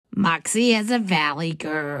Moxxie as a valley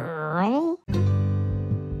girl.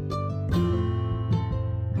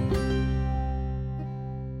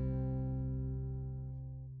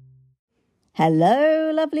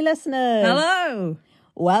 Hello, lovely listeners. Hello.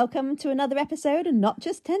 Welcome to another episode of Not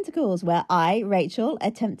Just Tentacles, where I, Rachel,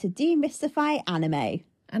 attempt to demystify anime.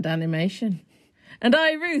 And animation. And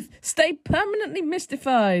I, Ruth, stay permanently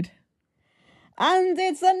mystified. And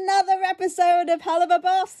it's another episode of Helluva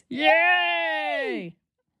Boss. Yay!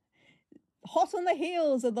 Hot on the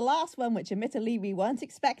heels of the last one, which admittedly we weren't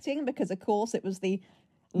expecting because, of course, it was the...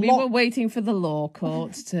 We were waiting for the law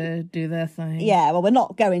courts to do their thing. Yeah, well, we're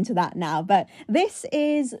not going to that now, but this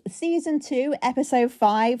is Season 2, Episode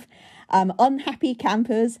 5, Unhappy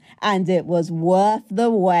Campers, and it was worth the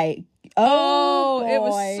wait. Oh, boy. It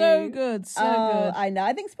was so good, so good. I know.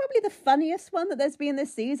 I think it's probably the funniest one that there's been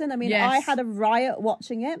this season. I mean, Yes. I had a riot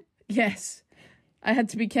watching it. Yes. I had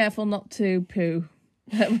to be careful not to poo.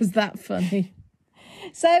 That was that funny.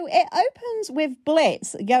 So it opens with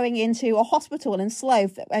Blitz going into a hospital in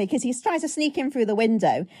Sloth because he tries to sneak in through the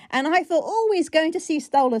window. And I thought, oh, he's going to see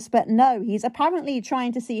Stolas, but no, he's apparently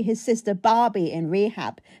trying to see his sister Barbie in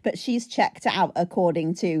rehab. But she's checked out,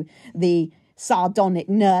 according to the sardonic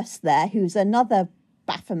nurse there, who's another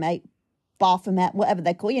Baphomet, whatever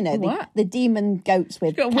they're called, you know, the demon goats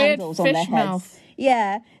with candles on their heads. Mouth.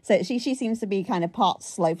 Yeah, so she seems to be kind of part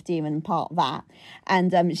sloth demon, part that.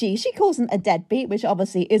 And she calls him a deadbeat, which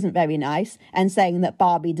obviously isn't very nice, and saying that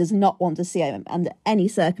Barbie does not want to see him under any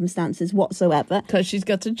circumstances whatsoever. Because she's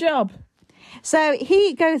got a job. So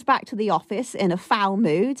he goes back to the office in a foul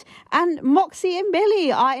mood, and Moxxie and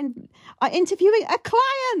Millie are interviewing a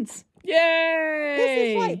client. Yay! This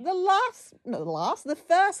is like the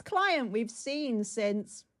first client we've seen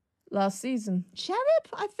since... Last season. Cherub,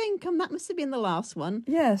 I think, and that must have been the last one.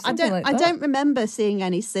 Yeah, I don't remember seeing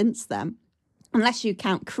any since then, unless you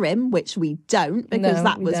count Crim, which we don't, because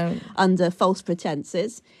that was under false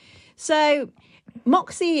pretenses. So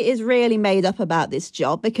Moxxie is really made up about this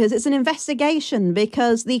job because it's an investigation,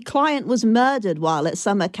 because the client was murdered while at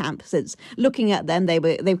summer camp. So it's looking at them, they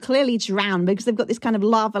were clearly drowned because they've got this kind of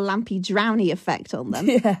lava lampy drowny effect on them.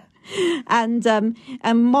 Yeah. And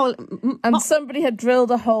somebody had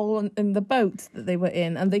drilled a hole in the boat that they were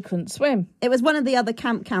in, and they couldn't swim. It was one of the other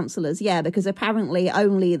camp counsellors, yeah, because apparently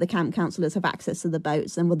only the camp counsellors have access to the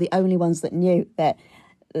boats and were the only ones that knew that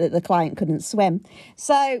the client couldn't swim.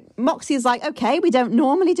 So Moxxie's like, okay, we don't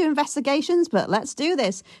normally do investigations, but let's do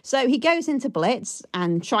this. So he goes into Blitz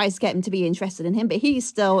and tries to get him to be interested in him, but he's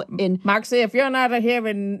still in... Moxxie, if you're not here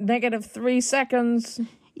in -3 seconds...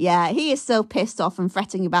 Yeah, he is still pissed off and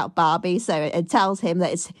fretting about Barbie, so it tells him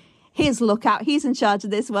that it's his lookout. He's in charge of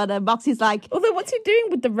this one, and Moxxie's like... Although, what's he doing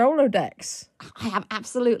with the Rolodex? I have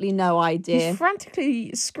absolutely no idea. He's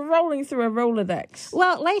frantically scrolling through a Rolodex.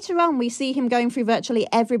 Well, later on, we see him going through virtually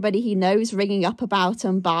everybody he knows, ringing up about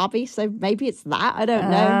Barbie, so maybe it's that. I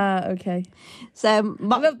don't know. Ah, okay. So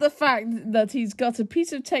I love the fact that he's got a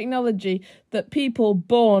piece of technology that people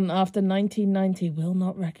born after 1990 will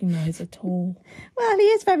not recognise at all. Well, he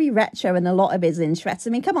is very retro in a lot of his interests.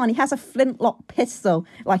 I mean, come on, he has a flintlock pistol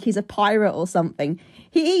like he's a pirate or something.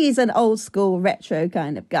 He is an old school retro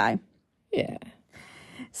kind of guy. Yeah.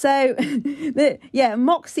 So,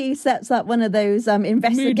 Moxxie sets up one of those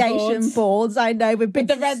investigation boards, I know, with big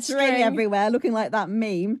the red string everywhere, looking like that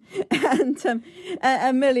meme.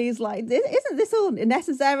 And Millie's like, isn't this all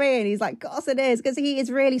necessary? And he's like, of course it is, because he is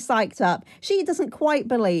really psyched up. She doesn't quite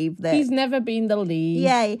believe that... He's never been the lead.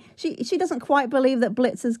 Yeah, she doesn't quite believe that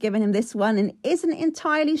Blitz has given him this one and isn't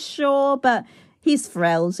entirely sure, but he's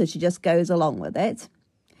thrilled, so she just goes along with it.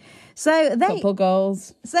 Couple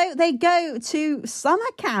goals. So they go to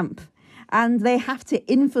summer camp and they have to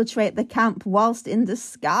infiltrate the camp whilst in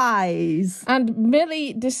disguise. And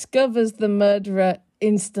Millie discovers the murderer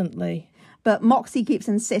instantly. But Moxxie keeps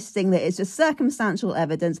insisting that it's just circumstantial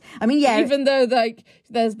evidence. I mean, yeah. Even though,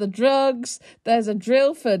 there's the drugs, there's a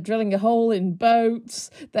drill for drilling a hole in boats,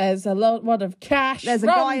 there's a lot of cash. There's a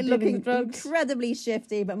guy looking incredibly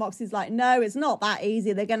shifty, but Moxxie's like, no, it's not that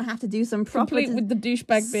easy. They're going to have to do some proper... Complete with the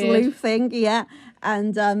douchebag beard. Sleuthing, yeah.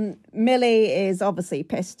 And Millie is obviously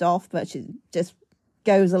pissed off, but she just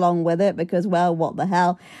goes along with it because, well, what the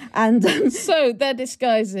hell? And so their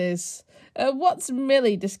disguises What's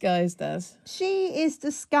Millie disguised as? She is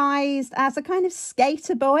disguised as a kind of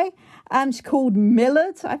skater boy. She's called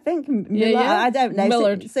Millard, I think. Millard, yeah. I don't know.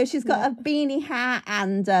 Millard. So she's got a beanie hat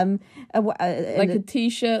and A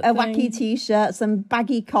t-shirt a thing. wacky t-shirt, some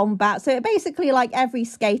baggy combat. So basically like every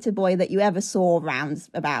skater boy that you ever saw around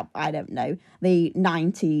about, I don't know, the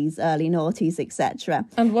 90s, early noughties, etc.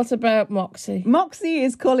 And what about Moxxie? Moxxie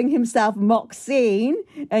is calling himself Moxxie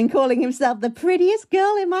and calling himself the prettiest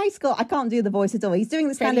girl in my school. I can't do the voice at all. He's doing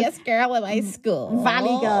this Prettiest kind girl in my school. of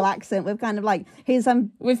valley girl accent with kind of like his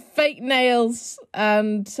With fake nails,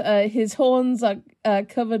 and his horns are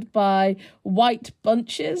covered by white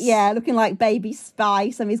bunches. yeah, looking like Baby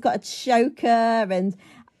Spice. And he's got a choker and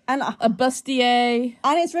A bustier.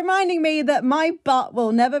 And it's reminding me that my butt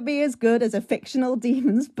will never be as good as a fictional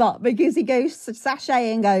demon's butt, because he goes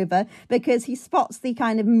sashaying over because he spots the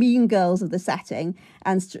kind of mean girls of the setting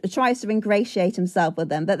and tries to ingratiate himself with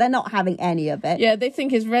them, but they're not having any of it. Yeah, they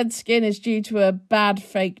think his red skin is due to a bad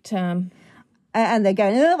fake tan. And they're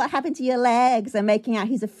going, oh, what happened to your legs? They're making out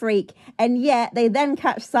he's a freak. And yet they then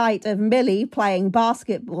catch sight of Millie playing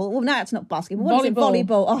basketball. Well, no, it's not basketball. What is it?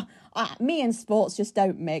 Volleyball. Oh, me and sports just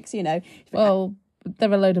don't mix, you know. Well,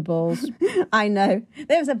 they're a load of balls. I know.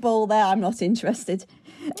 There's a ball there. I'm not interested.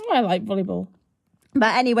 Oh, I like volleyball.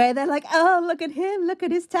 But anyway, they're like, oh, look at him, look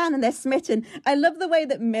at his tan, and they're smitten. I love the way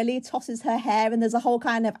that Millie tosses her hair, and there's a whole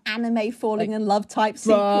kind of anime falling in love type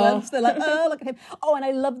sequence. They're like, oh, look at him. Oh, and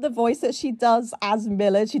I love the voice that she does as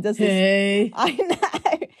Millard. She does this. Hey. I know.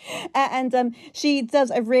 And she does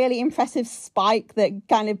a really impressive spike that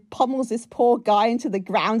kind of pummels this poor guy into the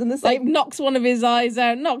ground. And the Like, same... knocks one of his eyes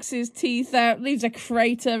out, knocks his teeth out, leaves a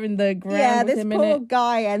crater in the ground Yeah, with this him in poor it.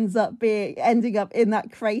 guy ending up in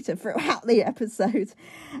that crater throughout the episode.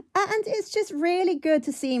 And it's just really good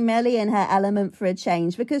to see Millie in her element for a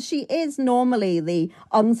change, because she is normally the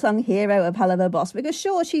unsung hero of Helluva Boss. Because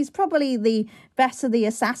sure, she's probably the best of the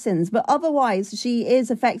assassins, but otherwise she is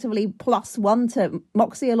effectively +1 to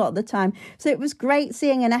Moxxie a lot of the time. So it was great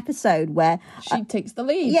seeing an episode where She takes the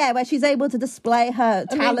lead. yeah, where she's able to display her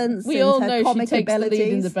talents we and all her know comic she takes abilities. the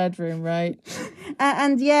lead in the bedroom, right?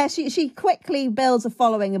 And yeah, she quickly builds a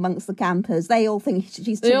following amongst the campers. They all think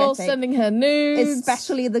she's They're terrific. all sending her nudes.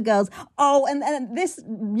 Especially the girls. Oh, and this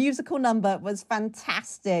musical number was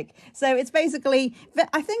fantastic. So it's basically,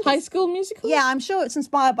 I think... High School Musical? Yeah, I'm sure it's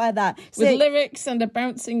inspired by that. So, With lyrics and a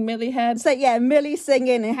bouncing Millie head. so yeah, Millie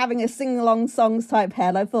singing and having a sing-along songs type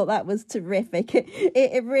head. I thought that was terrific.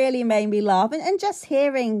 It really made me laugh. And just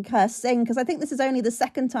hearing her sing, because I think this is only the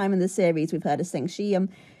second time in the series we've heard her sing. She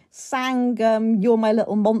sang You're My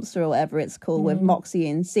Little Monster or whatever it's called with Moxxie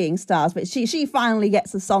and Seeing Stars, but she finally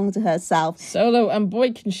gets a song to herself. Solo, and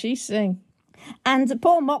boy, can she sing. And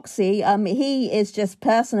poor Moxxie, he is just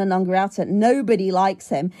persona non grata. Nobody likes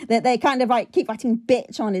him. They kind of like keep writing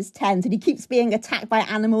bitch on his tent, and he keeps being attacked by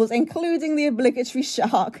animals, including the obligatory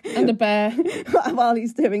shark. And a bear. While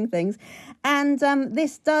he's doing things. And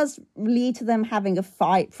this does lead to them having a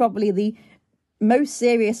fight, probably the most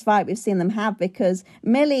serious fight we've seen them have, because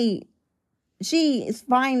Millie, she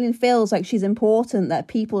finally feels like she's important, that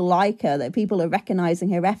people like her, that people are recognizing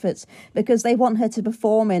her efforts, because they want her to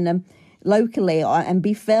perform in locally and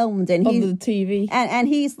be filmed and On the TV. and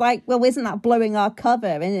he's like, well, isn't that blowing our cover?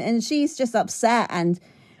 And she's just upset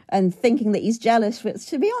and thinking that he's jealous, which,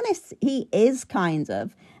 to be honest, he is kind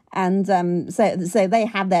of. And so they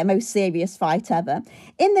have their most serious fight ever.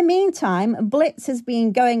 In the meantime, Blitz has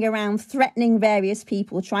been going around threatening various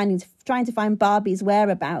people, trying to find Barbie's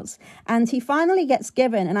whereabouts. And he finally gets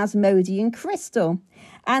given an Asmodean crystal.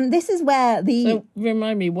 And this is where So,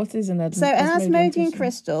 remind me, what is an Asmodean So an Asmodean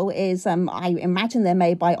crystal? crystal is, I imagine they're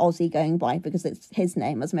made by Ozzy going by, because it's his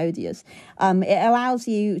name, Asmodeus. It allows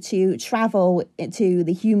you to travel to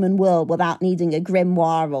the human world without needing a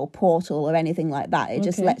grimoire or portal or anything like that. It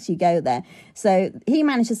just lets you go there. So he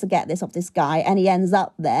manages to get this off this guy, and he ends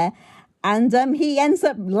up there. And he ends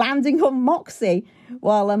up landing on Moxxie,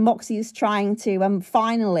 while Moxxie is trying to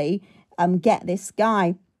finally get this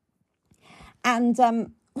guy. And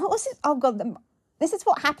what was it? Oh God! This is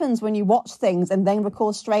what happens when you watch things and then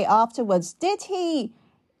record straight afterwards. Did he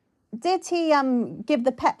give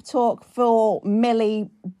the pep talk for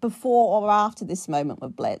Millie before or after this moment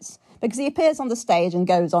with Blitz? Because he appears on the stage and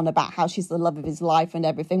goes on about how she's the love of his life and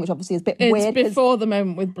everything, which obviously is a bit weird. It's before the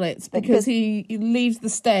moment with Blitz, because he leaves the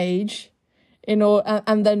stage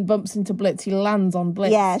and then bumps into Blitz. He lands on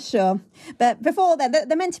Blitz. Yeah, sure. But before that,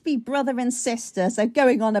 they're meant to be brother and sister, so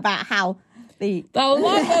going on about how the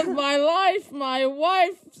love of my life, my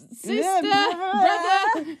wife, sister,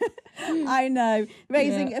 brother. I know,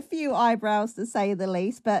 raising a few eyebrows to say the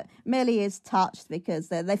least, but Millie is touched because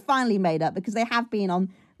they finally made up, because they have been on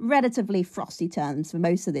relatively frosty terms for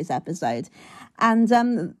most of this episode.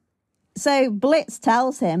 And so Blitz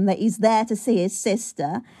tells him that he's there to see his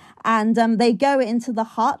sister, and they go into the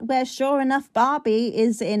hut where, sure enough, Barbie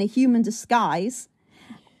is in a human disguise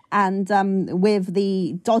and with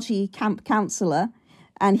the dodgy camp counselor,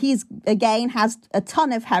 and he's again has a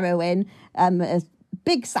ton of heroin, a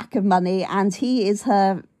big sack of money, and he is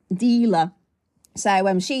her dealer.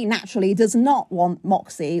 So she naturally does not want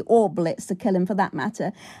Moxxie or Blitz to kill him, for that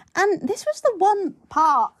matter. And this was the one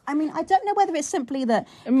part, I mean, I don't know whether it's simply that...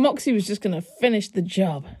 And Moxxie was just going to finish the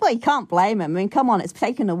job. Well, you can't blame him. I mean, come on, it's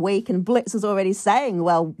taken a week, and Blitz is already saying,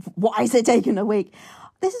 well, why is it taking a week?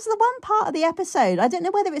 This is the one part of the episode. I don't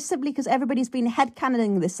know whether it's simply because everybody's been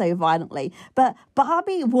headcanoning this so violently, but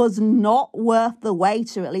Barbie was not worth the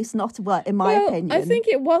wait, or at least not in my opinion. I think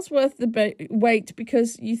it was worth the wait,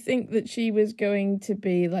 because you think that she was going to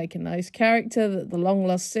be like a nice character, the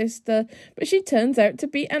long-lost sister, but she turns out to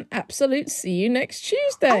be an absolute see you next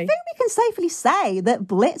Tuesday. I think we can safely say that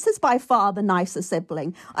Blitz is by far the nicer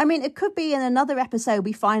sibling. I mean, it could be in another episode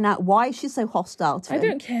we find out why she's so hostile to him. I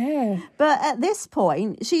don't care. But at this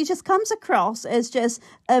point, she just comes across as just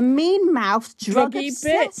a mean-mouthed,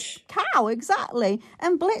 drug-obsessed cow, exactly.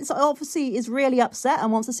 And Blitz obviously is really upset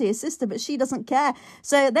and wants to see his sister, but she doesn't care.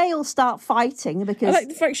 So they all start fighting because... I like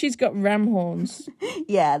the fact she's got ram horns.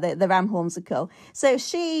 Yeah, the ram horns are cool. So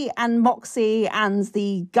she and Moxxie and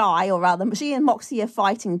the guy, or rather, she and Moxxie are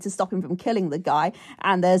fighting to stop him from killing the guy.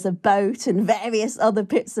 And there's a boat and various other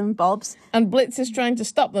bits and bobs. And Blitz is trying to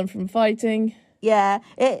stop them from fighting. Yeah,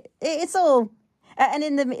 it's all... And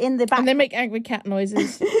in the back, and they make angry cat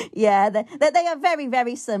noises. Yeah, they are very,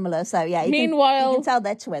 very similar. So yeah, meanwhile, you can tell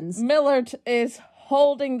they're twins. Millard is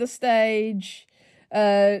holding the stage,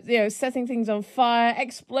 setting things on fire,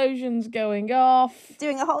 explosions going off,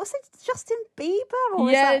 doing a whole. Is it Justin Bieber?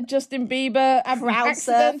 Or Justin Bieber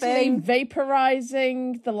accidentally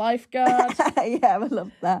vaporizing the lifeguard. Yeah, I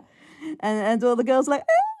love that. And all the girls like.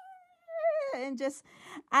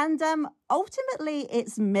 And ultimately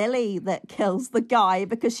it's Millie that kills the guy,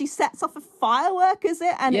 because she sets off a firework, is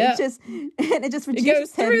it? And it just reduces it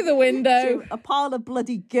goes through the window to a pile of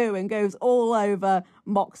bloody goo and goes all over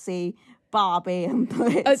Moxxie, Barbie, and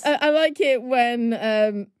Blitz. I like it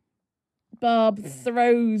when Barb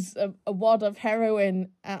throws a wad of heroin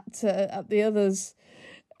at the others.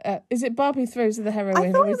 Is it Barbie throws the heroin?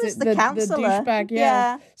 I thought it was the counselor. The douchebag,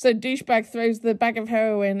 yeah. So douchebag throws the bag of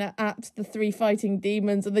heroin at the three fighting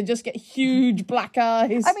demons, and they just get huge black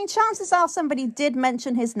eyes. I mean, chances are somebody did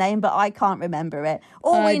mention his name, but I can't remember it.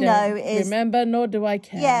 All we know is... remember, nor do I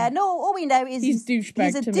care. Yeah, no, all we know is he's douchebag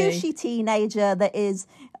he's a douchey teenager that is...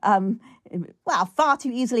 far too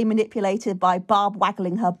easily manipulated by Barb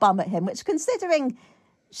waggling her bum at him, which, considering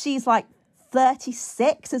she's like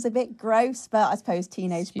 36, is a bit gross, but I suppose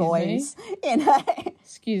teenage boys, you know.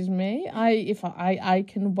 Excuse me, I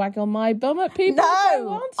can waggle my bum at people. No, if I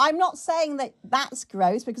want. I'm not saying that that's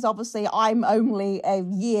gross, because obviously I'm only a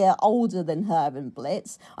year older than her and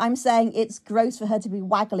Blitz. I'm saying it's gross for her to be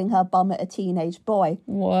waggling her bum at a teenage boy.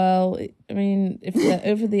 Well, I mean, if they're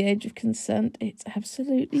over the age of consent, it's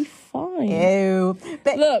absolutely fine. Ew.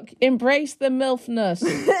 But look, embrace the milfness.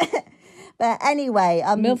 But anyway...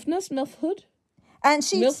 milfness? Milfhood? And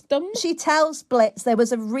she tells Blitz there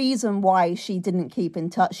was a reason why she didn't keep in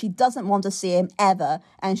touch. She doesn't want to see him ever,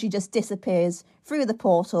 and she just disappears through the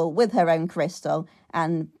portal with her own crystal,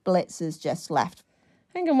 and Blitz is just left.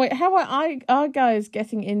 Hang on, wait, how are our guys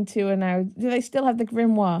getting into her now? Do they still have the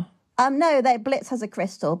grimoire? No, Blitz has a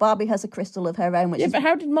crystal. Barbie has a crystal of her own. But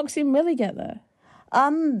how did Moxxie and Millie get there?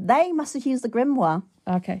 They must have used the grimoire.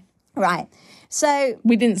 Okay. Right. So...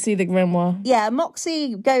 we didn't see the grimoire. Yeah,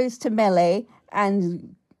 Moxxie goes to Millie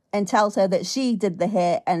and tells her that she did the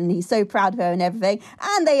hit, and he's so proud of her and everything.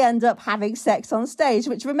 And they end up having sex on stage,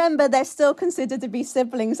 which, remember, they're still considered to be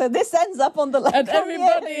siblings. So this ends up on the local And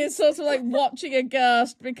everybody is sort of like watching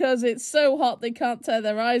aghast because it's so hot they can't tear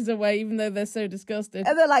their eyes away, even though they're so disgusted.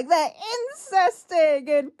 And they're like, they're incesting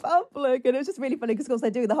in public. And it was just really funny because, of course, they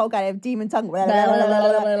do the whole kind of demon tongue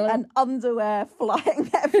and underwear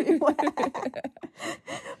flying everywhere.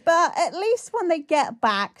 But at least when they get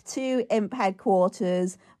back to Imp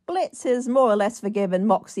headquarters, Blitz has more or less forgiven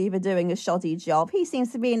Moxxie for doing a shoddy job. He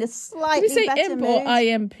seems to be in a slightly better mood. Did you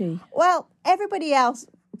say Imp or IMP? Well, everybody else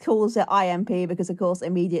calls it IMP because, of course,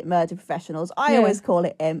 immediate murder professionals. I always call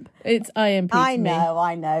it Imp. It's IMP. I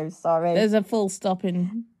know, sorry. There's a full stop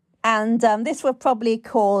in And this would probably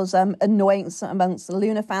cause annoyance amongst the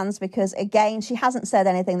Luna fans because, again, she hasn't said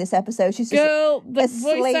anything this episode. She's just the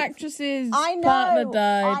asleep. voice actress's partner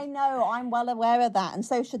died. I know. I'm well aware of that. And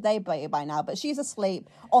so should they be by now. But she's asleep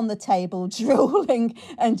on the table, drooling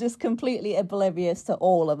and just completely oblivious to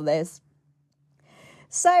all of this.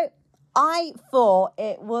 So I thought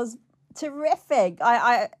it was terrific.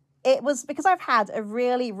 It was because I've had a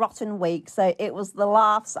really rotten week. So it was the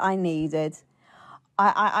laughs I needed.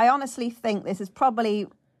 I honestly think this is probably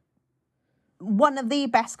one of the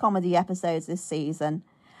best comedy episodes this season.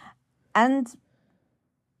 And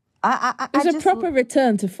it's a proper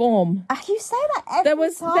return to form. You say that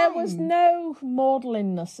every time. There was no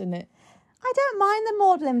maudlingness in it. I don't mind the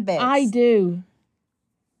maudlin bits. I do.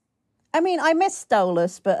 I mean, I miss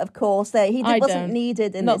Stolas, but of course he wasn't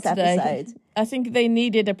needed in this episode. I think they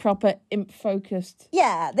needed a proper imp-focused,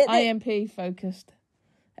 IMP-focused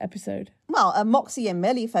episode. Well, a Moxxie and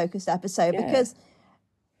Millie focused episode, because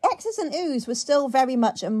X's and O's was still very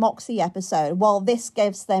much a Moxxie episode, while this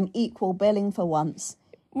gives them equal billing for once.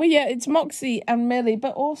 Well, yeah, it's Moxxie and Millie,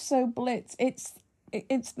 but also Blitz. It's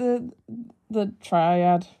the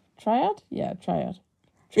triad. Triad? Yeah, triad.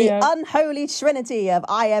 The unholy trinity of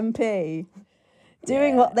IMP.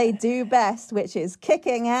 Doing what they do best, which is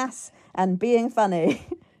kicking ass and being funny.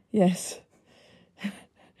 Yes.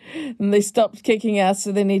 And they stopped kicking ass,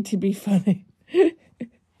 so they need to be funny.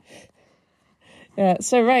 Yeah.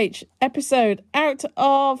 So, Rach, episode out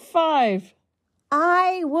of 5.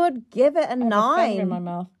 I would give it a 9. I have a finger in my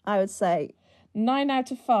mouth. I would say 9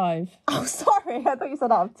 out of 5. Oh, sorry. I thought you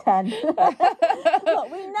said out of 10.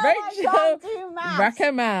 Look, we know I can't do maths.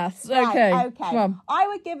 Racker maths. Right, okay. Come on. I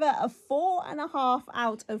would give it a 4.5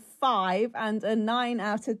 out of 5 and a 9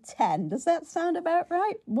 out of 10. Does that sound about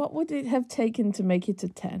right? What would it have taken to make it a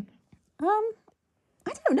 10? I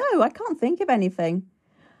don't know. I can't think of anything.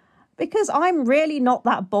 Because I'm really not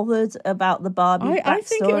that bothered about the Barbie backstory. I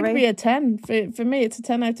think it would be a 10. For me, it's a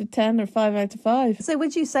 10 out of 10 or 5 out of 5. So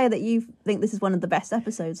would you say that you think this is one of the best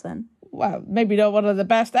episodes then? Well, maybe not one of the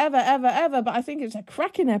best ever, but I think it's a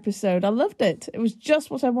cracking episode. I loved it. It was just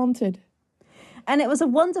what I wanted. And it was a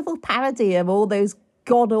wonderful parody of all those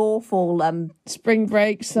god-awful spring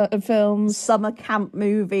break films, summer camp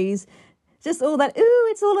movies. Just all that,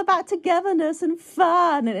 it's all about togetherness and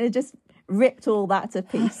fun. And it just ripped all that to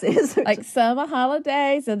pieces. Like summer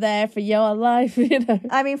holidays are there for your life, you know.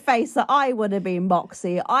 I mean, face it, I would have been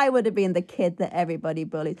Moxxie. I would have been the kid that everybody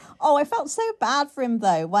bullied. Oh, I felt so bad for him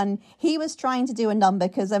though when he was trying to do a number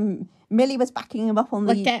because Millie was backing him up on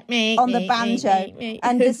the banjo,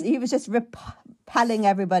 and he was just repelling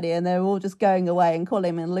everybody, and they're all just going away and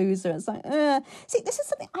calling him a loser. It's like, see, this is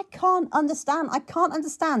something I can't understand. I can't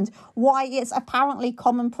understand why it's apparently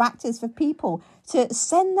common practice for people to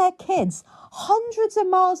send their kids hundreds of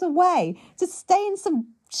miles away to stay in some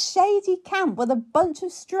shady camp with a bunch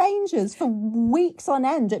of strangers for weeks on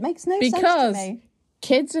end. It makes no sense to me. Because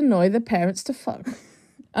kids annoy the parents to fuck.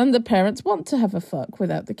 And the parents want to have a fuck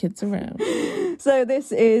without the kids around. So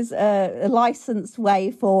this is a licensed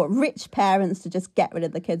way for rich parents to just get rid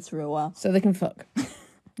of the kids for a while. So they can fuck.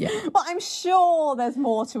 Yeah. But I'm sure there's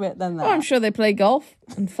more to it than that. Oh, I'm sure they play golf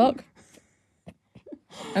and fuck.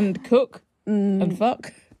 And cook and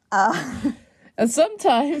fuck. And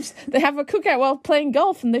sometimes they have a cookout while playing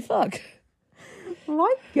golf and they fuck.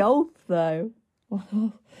 Why golf, though?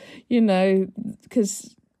 Well, you know,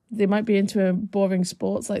 because they might be into boring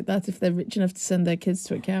sports like that if they're rich enough to send their kids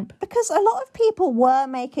to a camp. Because a lot of people were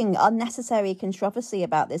making unnecessary controversy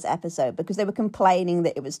about this episode because they were complaining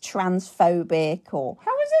that it was transphobic or...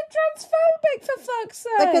 How is it transphobic, for fuck's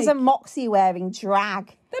sake? Because of Moxxie wearing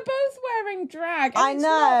drag. They're both wearing drag. I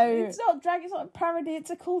know. It's not drag, it's not a parody,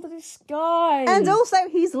 it's a call to disguise. And also,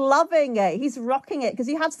 he's loving it. He's rocking it because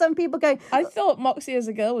he had some people going... I thought Moxxie as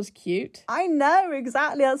a girl was cute. I know,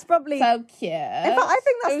 exactly. That's probably... So cute. In fact, I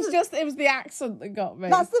think that's... It was the accent that got me.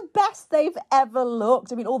 That's the best they've ever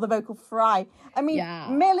looked. I mean, all the vocal fry. I mean, yeah.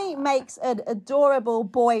 Millie makes an adorable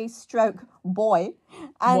boy stroke boy.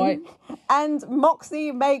 And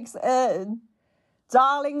Moxxie makes a...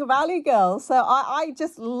 darling Valley Girl. So I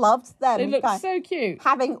just loved them. They looked so cute.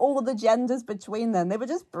 Having all the genders between them. They were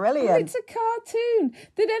just brilliant. Oh, it's a cartoon.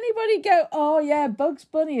 Did anybody go, oh yeah, Bugs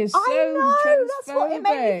Bunny is so transphobic? That's what it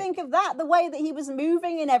made me think of that. The way that he was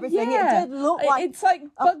moving and everything. Yeah. It did look like... It's like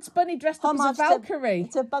Bugs Bunny dressed up as a Valkyrie.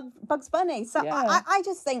 To Bugs Bunny. So yeah. I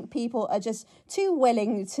just think people are just too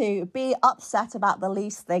willing to be upset about the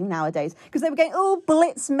least thing nowadays. Because they were going, oh,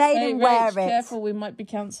 Blitz made him wear it. Careful, we might be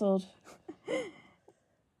cancelled.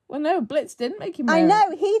 Well, no, Blitz didn't make him wear I know,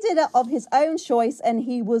 he did it of his own choice and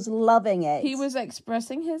he was loving it. He was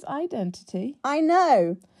expressing his identity. I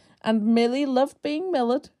know. And Millie loved being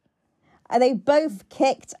Millard. They both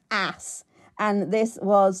kicked ass. And this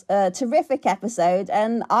was a terrific episode,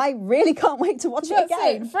 and I really can't wait to watch it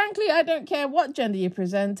again. Frankly, I don't care what gender you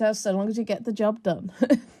present as, so long as you get the job done.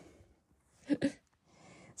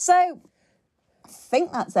 So, I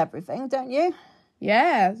think that's everything, don't you?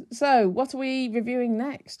 Yeah. So, what are we reviewing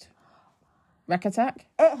next? Wreck Attack?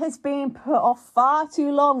 It has been put off far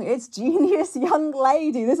too long. It's Genius Young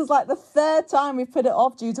Lady. This is like the third time we've put it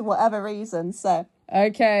off due to whatever reason, so...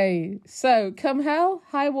 Okay, so come hell,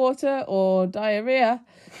 high water, or diarrhea,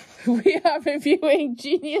 we are reviewing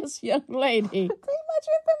Genius Young Lady. Too much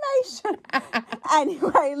information.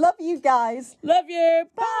 Anyway, love you guys. Love you.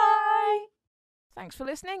 Bye. Thanks for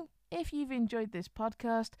listening. If you've enjoyed this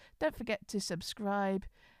podcast, don't forget to subscribe.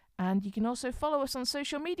 And you can also follow us on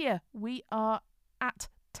social media. We are at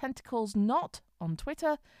Tentacles Not on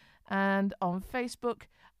Twitter. And on Facebook,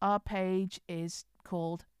 our page is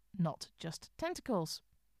called Not Just Tentacles.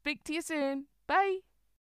 Speak to you soon. Bye.